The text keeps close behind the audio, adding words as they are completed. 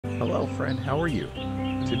friend, how are you?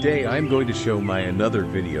 Today I'm going to show my another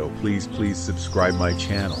video. Please subscribe my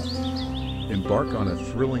channel. Embark on a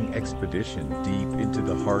thrilling expedition deep into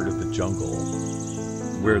the heart of the jungle,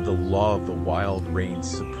 where the law of the wild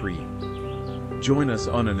reigns supreme. Join us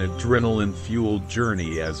on an adrenaline-fueled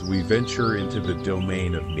journey as we venture into the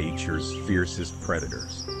domain of nature's fiercest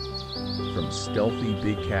predators. From stealthy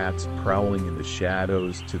big cats prowling in the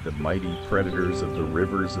shadows to the mighty predators of the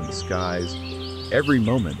rivers and skies, every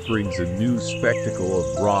moment brings a new spectacle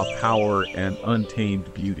of raw power and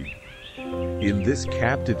untamed beauty. In this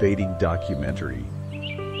captivating documentary,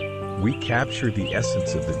 we capture the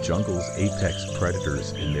essence of the jungle's apex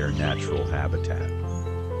predators in their natural habitat.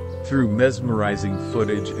 Through mesmerizing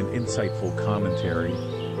footage and insightful commentary,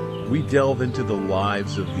 we delve into the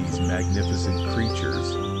lives of these magnificent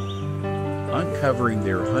creatures, uncovering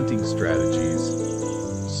their hunting strategies,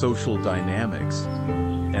 social dynamics,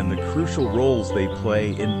 and the crucial roles they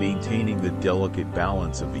play in maintaining the delicate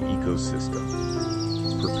balance of the ecosystem.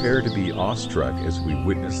 Prepare to be awestruck as we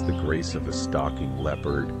witness the grace of a stalking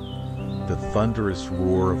leopard, the thunderous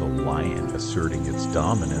roar of a lion asserting its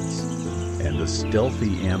dominance, and the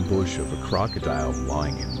stealthy ambush of a crocodile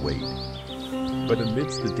lying in wait. But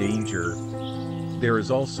amidst the danger, there is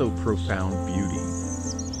also profound beauty.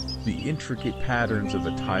 The intricate patterns of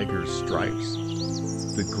a tiger's stripes,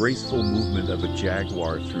 the graceful movement of a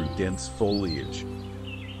jaguar through dense foliage,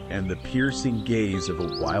 and the piercing gaze of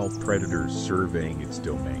a wild predator surveying its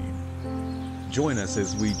domain. Join us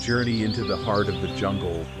as we journey into the heart of the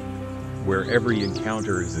jungle, where every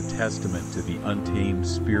encounter is a testament to the untamed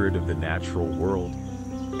spirit of the natural world,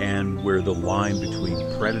 and where the line between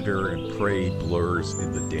predator and prey blurs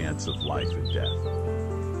in the dance of life and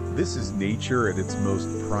death. This is nature at its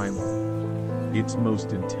most primal, its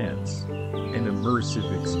most intense, and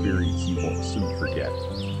immersive experience you won't soon forget.